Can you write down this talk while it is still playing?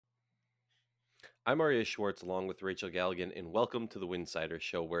I'm Arya Schwartz along with Rachel Galligan, and welcome to the Winsider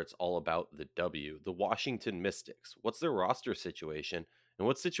Show where it's all about the W, the Washington Mystics. What's their roster situation, and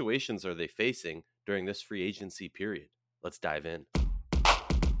what situations are they facing during this free agency period? Let's dive in.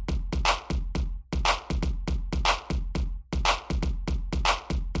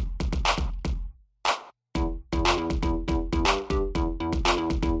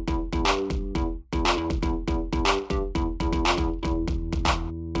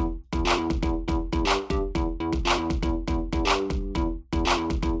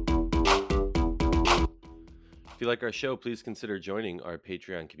 If you like our show, please consider joining our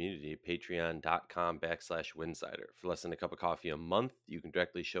Patreon community at patreon.com/Winsider. For less than a cup of coffee a month, you can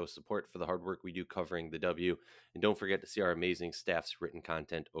directly show support for the hard work we do covering the W. And don't forget to see our amazing staff's written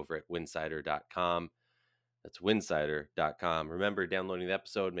content over at winsider.com. That's winsider.com. Remember, downloading the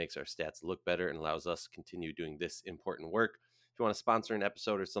episode makes our stats look better and allows us to continue doing this important work. If you want to sponsor an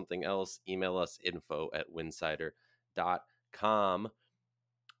episode or something else, email us info@winsider.com.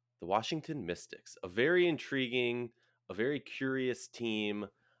 The Washington Mystics, a very intriguing, a very curious team.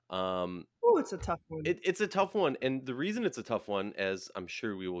 Oh, it's a tough one. It's a tough one. And the reason it's a tough one, as I'm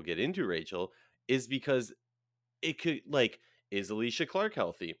sure we will get into, Rachel, is because it could, is Alicia Clark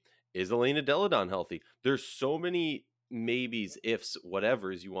healthy? Is Elena Delle Donne healthy? There's so many maybes, ifs,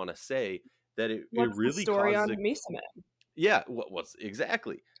 whatevers you want to say that it really the story causes on Mesa Man? Yeah, what's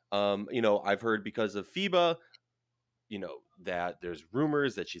exactly? I've heard because of FIBA, that there's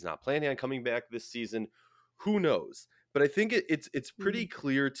rumors that she's not planning on coming back this season. Who knows? But I think it's pretty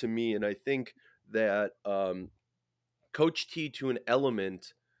clear to me, and I think that Coach T, to an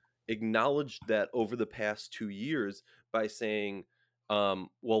element, acknowledged that over the past 2 years by saying,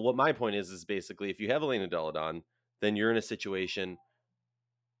 what my point is basically, if you have Elena Delle Donne, then you're in a situation.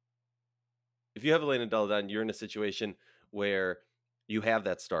 If you have Elena Delle Donne, you're in a situation where you have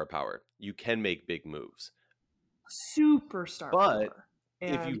that star power. You can make big moves. Superstar power.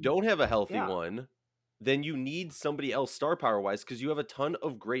 If you don't have a healthy one, then you need somebody else star power wise, because you have a ton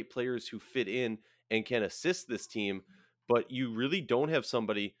of great players who fit in and can assist this team, but you really don't have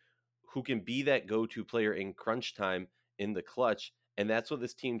somebody who can be that go-to player in crunch time in the clutch, and that's what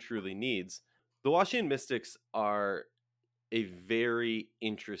this team truly needs. The Washington Mystics are a very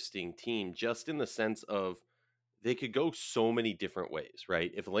interesting team, just in the sense of they could go so many different ways,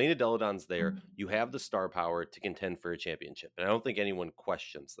 right? If Elena Delle Donne's there, you have the star power to contend for a championship. And I don't think anyone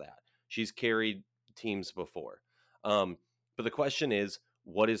questions that. She's carried teams before. But the question is,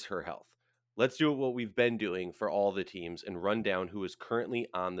 what is her health? Let's do what we've been doing for all the teams and run down who is currently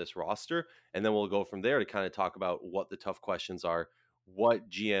on this roster. And then we'll go from there to kind of talk about what the tough questions are, what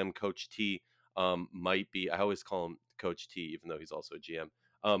GM Coach T might be. I always call him Coach T, even though he's also a GM.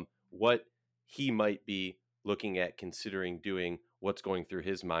 What he might be looking at, considering doing, what's going through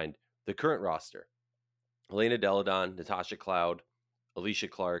his mind. The current roster: Elena Delle Donne, Natasha Cloud, Alicia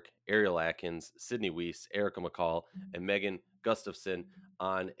Clark, Ariel Atkins, Sydney Weiss, Erica McCall, and Megan Gustafson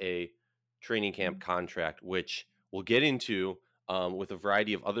on a training camp contract, which we'll get into with a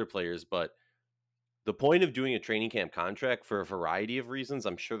variety of other players. But the point of doing a training camp contract, for a variety of reasons,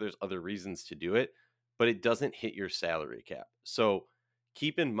 I'm sure there's other reasons to do it, but it doesn't hit your salary cap. So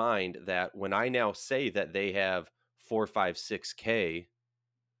keep in mind that when I now say that they have 456K,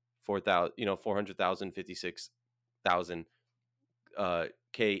 400,000, 56,000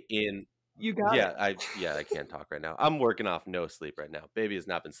 K in. You got it. I can't talk right now. I'm working off no sleep right now. Baby has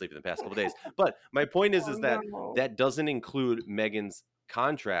not been sleeping the past couple days. But my point is that doesn't include Megan's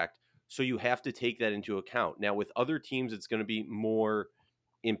contract, so you have to take that into account. Now, with other teams, it's going to be more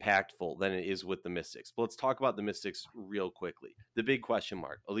impactful than it is with the Mystics. But let's talk about the Mystics real quickly. The big question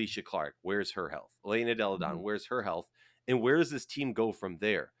mark: Alicia Clark, where's her health? Elena Delle Donne, where's her health? And where does this team go from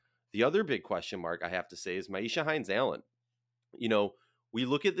there? The other big question mark, I have to say, is Myisha Hines-Allen. We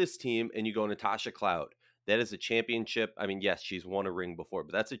look at this team and you go, Natasha Cloud, that is a championship. I mean, yes, she's won a ring before,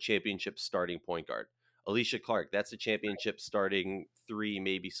 but that's a championship starting point guard. Alicia Clark, that's a championship starting 3,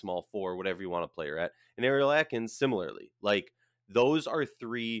 maybe small 4, whatever you want to play her at. And Ariel Atkins, similarly. Those are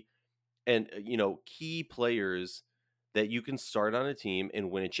 3 and key players that you can start on a team and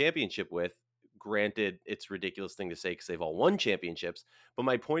win a championship with. Granted, it's a ridiculous thing to say because they've all won championships, but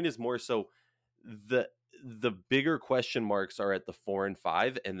my point is more so the bigger question marks are at the 4 and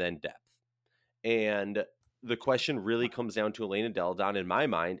 5 and then depth. And the question really comes down to Elena Delle Donne in my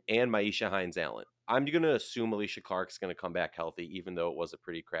mind and Myisha Hines-Allen. I'm going to assume Alicia Clark's going to come back healthy, even though it was a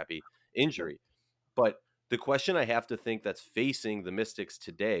pretty crappy injury. But the question I have to think that's facing the Mystics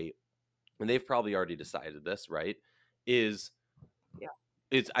today, and they've probably already decided this, right, is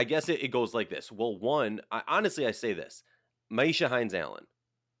I guess it goes like this. Well, one, I say this: Myisha Hines-Allen,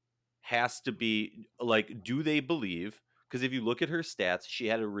 has to be like, do they believe? Because if you look at her stats, she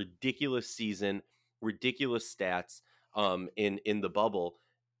had a ridiculous season, ridiculous stats in the bubble.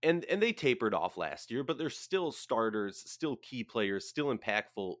 And they tapered off last year, but they're still starters, still key players, still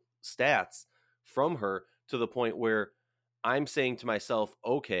impactful stats from her, to the point where I'm saying to myself,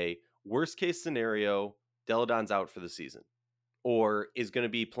 okay, worst case scenario, Delle Donne's out for the season, or is going to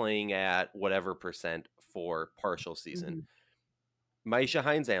be playing at whatever percent for partial season. Myisha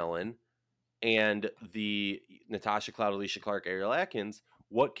Hines-Allen and the Natasha Cloud, Alicia Clark, Ariel Atkins,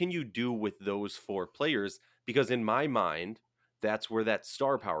 what can you do with those 4 players? Because in my mind, that's where that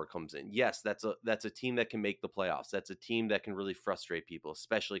star power comes in. Yes, that's a team that can make the playoffs. That's a team that can really frustrate people,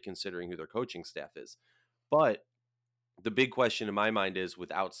 especially considering who their coaching staff is. But the big question in my mind is,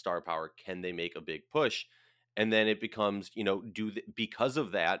 without star power, can they make a big push? And then it becomes, because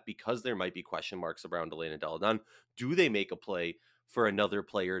of that, because there might be question marks around Elena Delle Donne, do they make a play for another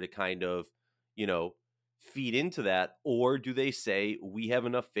player to kind of, feed into that? Or do they say, we have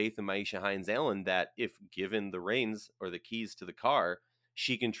enough faith in Myisha Hines-Allen that if given the reins or the keys to the car,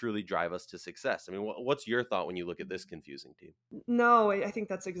 she can truly drive us to success? I mean, what's your thought when you look at this confusing team? No, I think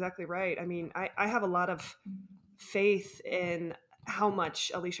that's exactly right. I mean, I have a lot of faith in how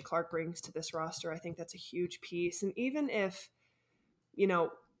much Alicia Clark brings to this roster. I think that's a huge piece. And even if,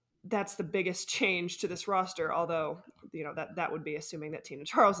 that's the biggest change to this roster, although, that would be assuming that Tina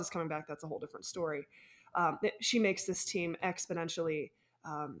Charles is coming back. That's a whole different story. She makes this team exponentially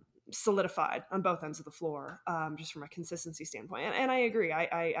solidified on both ends of the floor, just from a consistency standpoint. And I agree.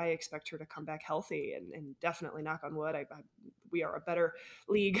 I expect her to come back healthy, and definitely, knock on wood, we are a better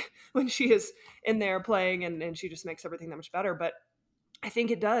league when she is in there playing, and she just makes everything that much better. But I think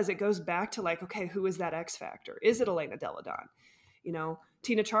it goes back to, like, okay, who is that X factor? Is it Elena Delle Donne?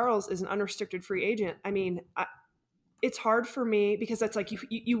 Tina Charles is an unrestricted free agent. I mean, it's hard for me, because that's like,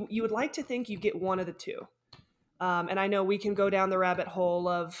 you would like to think you get one of the two. And I know we can go down the rabbit hole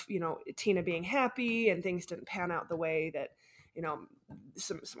of, Tina being happy and things didn't pan out the way that,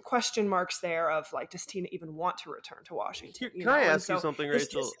 some question marks there of, like, does Tina even want to return to Washington? Can I ask you something,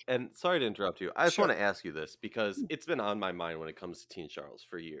 Rachel? And sorry to interrupt you. I just want to ask you this, because it's been on my mind when it comes to Tina Charles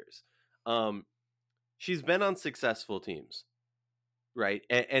for years. She's been on successful teams, right?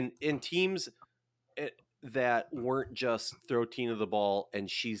 And in teams that weren't just throw Tina the ball and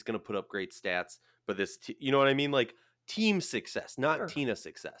she's going to put up great stats, but you know what I mean? Like, team success, not Tina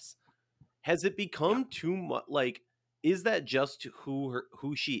success. Has it become too much? Like, is that just who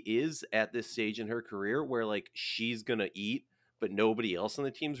she is at this stage in her career, where, like, she's going to eat, but nobody else on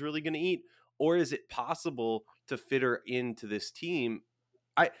the team's really going to eat? Or is it possible to fit her into this team?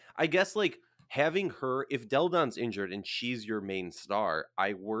 I guess, like, having her, if Delle Donne's injured and she's your main star,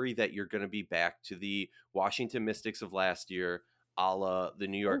 I worry that you're going to be back to the Washington Mystics of last year, a la the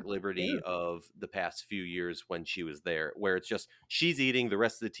New York Liberty of the past few years when she was there, where it's just she's eating, the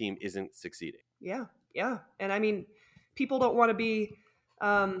rest of the team isn't succeeding. Yeah. And I mean, people don't want to be,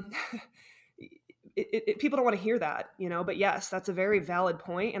 people don't want to hear that, but yes, that's a very valid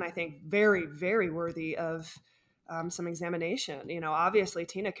point, and I think very, very worthy of some examination. Obviously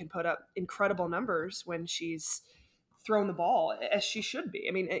Tina can put up incredible numbers when she's thrown the ball, as she should be.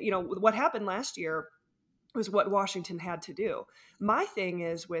 I mean, what happened last year was what Washington had to do. My thing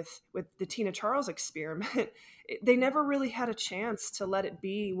is with the Tina Charles experiment, they never really had a chance to let it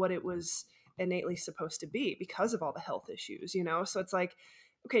be what it was innately supposed to be, because of all the health issues, so it's like,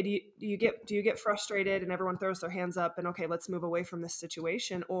 okay, do you get frustrated and everyone throws their hands up and, okay, let's move away from this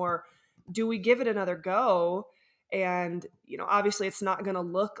situation? Or do we give it another go? And, obviously it's not going to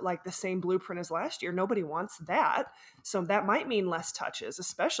look like the same blueprint as last year. Nobody wants that. So that might mean less touches,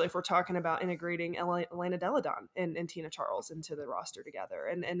 especially if we're talking about integrating Elena Delle Donne and Tina Charles into the roster together.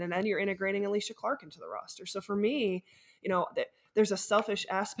 And then you're integrating Alicia Clark into the roster. So for me, there's a selfish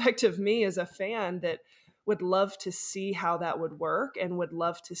aspect of me as a fan that would love to see how that would work, and would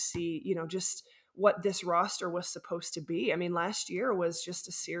love to see, just what this roster was supposed to be. I mean, last year was just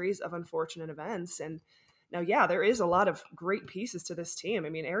a series of unfortunate events. And now, yeah, there is a lot of great pieces to this team. I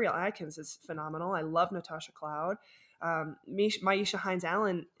mean, Ariel Atkins is phenomenal. I love Natasha Cloud. Myisha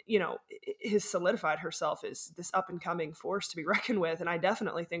Hines-Allen, has solidified herself as this up-and-coming force to be reckoned with, and I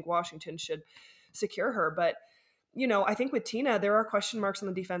definitely think Washington should secure her. But, I think with Tina, there are question marks on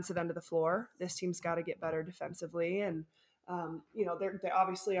the defensive end of the floor. This team's got to get better defensively, and they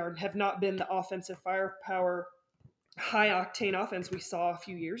obviously have not been the offensive firepower, high-octane offense we saw a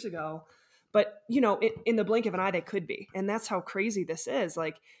few years ago. But, in the blink of an eye, they could be. And that's how crazy this is.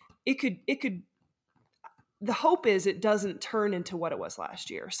 Like, it could, the hope is it doesn't turn into what it was last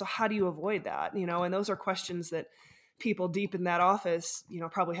year. So how do you avoid that? And those are questions that people deep in that office,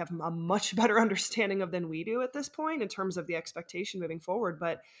 probably have a much better understanding of than we do at this point in terms of the expectation moving forward.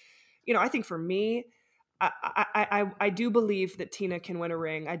 But, I think for me, I do believe that Tina can win a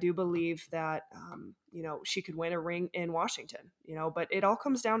ring. I do believe that, she could win a ring in Washington, but it all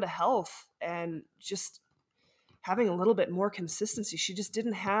comes down to health and just having a little bit more consistency. She just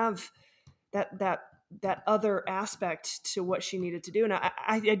didn't have that other aspect to what she needed to do. And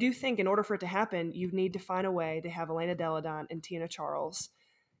I do think in order for it to happen, you need to find a way to have Elena Delle Donne and Tina Charles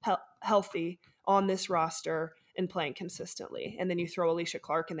healthy on this roster and playing consistently. And then you throw Alicia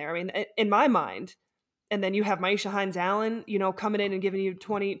Clark in there. I mean, in my mind, and then you have Myisha Hines-Allen, coming in and giving you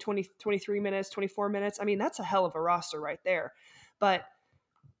 20, 20, 23 minutes, 24 minutes. I mean, that's a hell of a roster right there. But,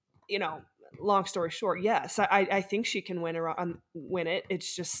 long story short, yes, I think she can win it.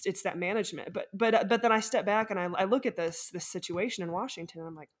 It's that management. But then I step back and I look at this situation in Washington and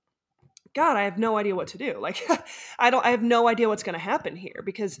I'm like, God, I have no idea what to do. Like, I have no idea what's going to happen here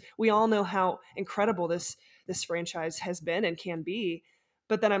because we all know how incredible this franchise has been and can be.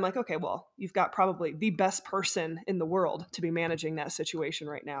 But then I'm like, okay, well, you've got probably the best person in the world to be managing that situation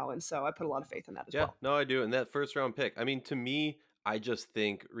right now. And so I put a lot of faith in that as Yeah, well. no, I do. And that first round pick, I mean, to me, I just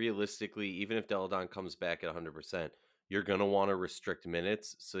think realistically, even if Delle Donne comes back at 100%, you're going to want to restrict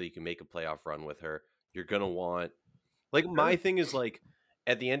minutes so you can make a playoff run with her. You're going to want, like, my Sure. thing is like,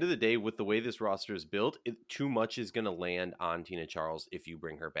 at the end of the day, with the way this roster is built, too much is going to land on Tina Charles if you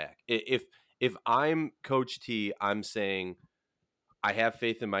bring her back. If I'm Coach T, I'm saying I have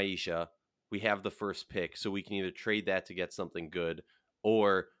faith in Myisha. We have the first pick, so we can either trade that to get something good,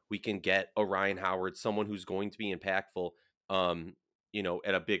 or we can get a Ryan Howard, someone who's going to be impactful,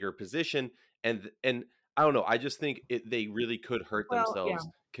 at a bigger position. And I don't know. I just think they really could hurt Well, yeah, themselves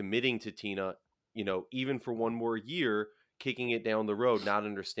committing to Tina, even for one more year, kicking it down the road, not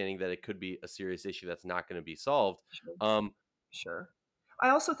understanding that it could be a serious issue that's not going to be solved. sure. Um, Sure. I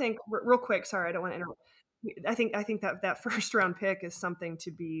also think real quick, sorry, I don't want to interrupt. I think that first round pick is something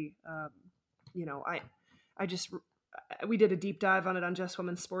to be, you know, I just we did a deep dive on it on Just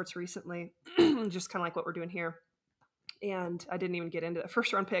Women's Sports recently, just kind of like what we're doing here. And I didn't even get into that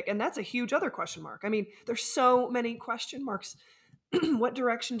first round pick, and that's a huge other question mark. I mean, there's so many question marks. What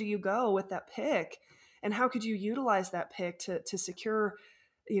direction do you go with that pick, and how could you utilize that pick to secure,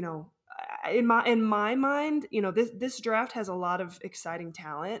 you know, in my mind, this draft has a lot of exciting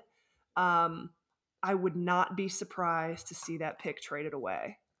talent. Um, I would not be surprised to see that pick traded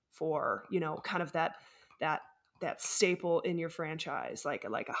away for, kind of that that staple in your franchise, like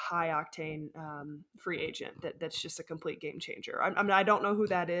a high octane free agent that's just a complete game changer. I don't know who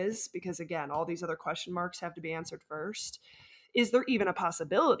that is because again, all these other question marks have to be answered first. Is there even a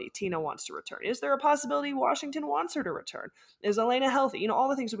possibility Tina wants to return? Is there a possibility Washington wants her to return? Is Elena healthy? All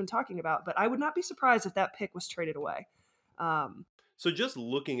the things we've been talking about. But I would not be surprised if that pick was traded away. Um, so just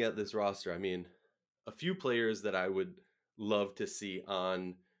looking at this roster, I mean, a few players that I would love to see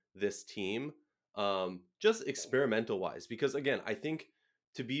on this team, just experimental wise. Because again, I think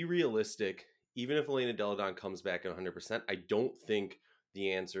to be realistic, even if Elena Delle Donne comes back at 100%, I don't think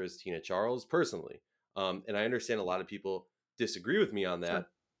the answer is Tina Charles personally. And I understand a lot of people disagree with me on that. sure.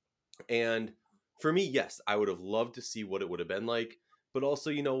 And for me, yes, I would have loved to see what it would have been like. But also,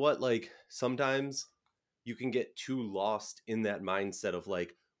 you know what? Like sometimes you can get too lost in that mindset of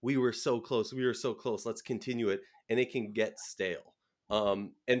like, we were so close, let's continue it. And it can get stale.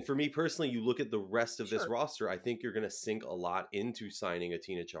 And for me personally, you look at the rest of this Sure. roster, I think you're going to sink a lot into signing a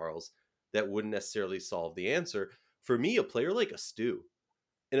Tina Charles that wouldn't necessarily solve the answer. For me, a player like a Stu,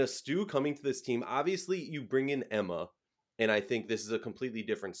 and a Stu coming to this team, obviously you bring in Emma, and I think this is a completely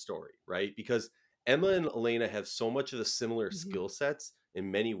different story, right? Because Emma and Elena have so much of the similar Mhm. skill sets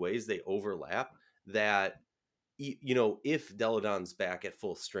in many ways they overlap that if Delle Donne's back at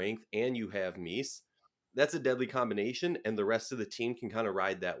full strength and you have Mies, that's a deadly combination, and the rest of the team can kind of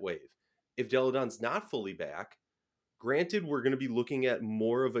ride that wave. If Delle Donne's not fully back, granted, we're going to be looking at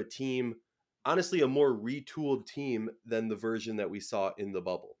more of a team, honestly, a more retooled team than the version that we saw in the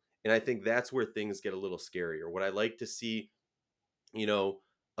bubble. And I think that's where things get a little scarier. What I like to see, you know,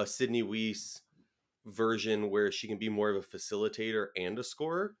 a Sydney Weiss version where she can be more of a facilitator and a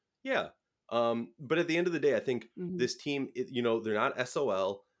scorer. Yeah. But at the end of the day, I think Mhm. this team, they're not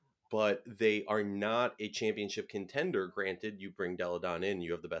SOL, but they are not a championship contender. Granted, you bring Delle Donne in,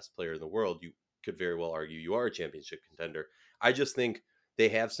 you have the best player in the world. You could very well argue you are a championship contender. I just think they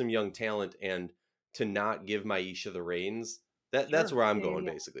have some young talent, and to not give Myisha the reins, that's Sure. where I'm Yeah, yeah, going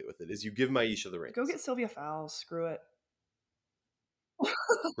yeah. basically with it, is you give Myisha the Go reins. get Sylvia Fowles. Screw it.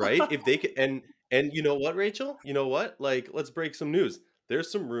 Right? If they could, and you know what, Rachel? You know what? Like, let's break some news.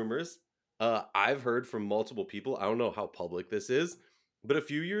 There's some rumors. I've heard from multiple people. I don't know how public this is, but a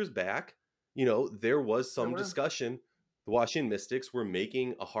few years back, there was There some were. discussion. The Washington Mystics were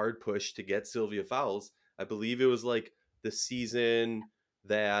making a hard push to get Sylvia Fowles. I believe it was like the season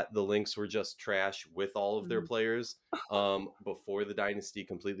that the Lynx were just trash with all of their Mhm. players before the dynasty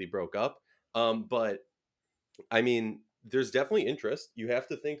completely broke up. But I mean, there's definitely interest. You have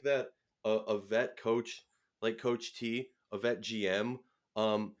to think that a vet coach like Coach T, a vet GM,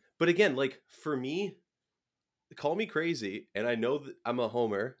 but again, like for me, call me crazy, and I know that I'm a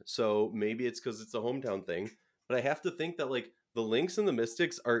homer, so maybe it's because it's a hometown thing, but I have to think that like the Lynx and the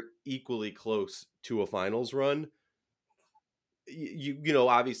Mystics are equally close to a finals run.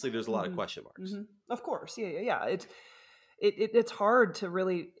 Obviously there's a lot of Mhm. question marks. Mhm. Of course. Yeah, yeah, yeah. It's hard to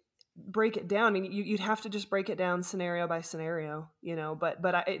really break it down. I mean, you'd have to just break it down scenario by scenario,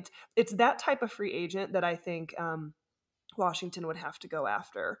 it's that type of free agent that I think Washington would have to go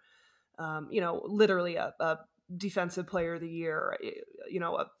after. Literally a defensive player of the year,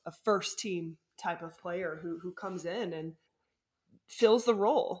 a first team type of player who comes in and fills the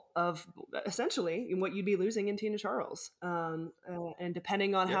role of essentially what you'd be losing in Tina Charles. And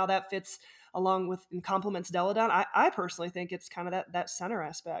depending on Yeah. how that fits along with and complements Deladon, I personally think it's kind of that center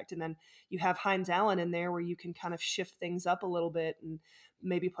aspect. And then you have Hines Allen in there where you can kind of shift things up a little bit and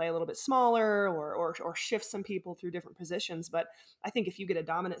maybe play a little bit smaller or shift some people through different positions. But I think if you get a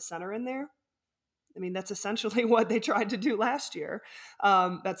dominant center in there, I mean, that's essentially what they tried to do last year.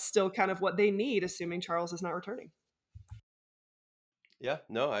 That's still kind of what they need, assuming Charles is not returning. Yeah,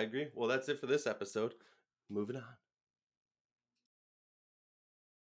 no, I agree. Well, that's it for this episode. Moving on.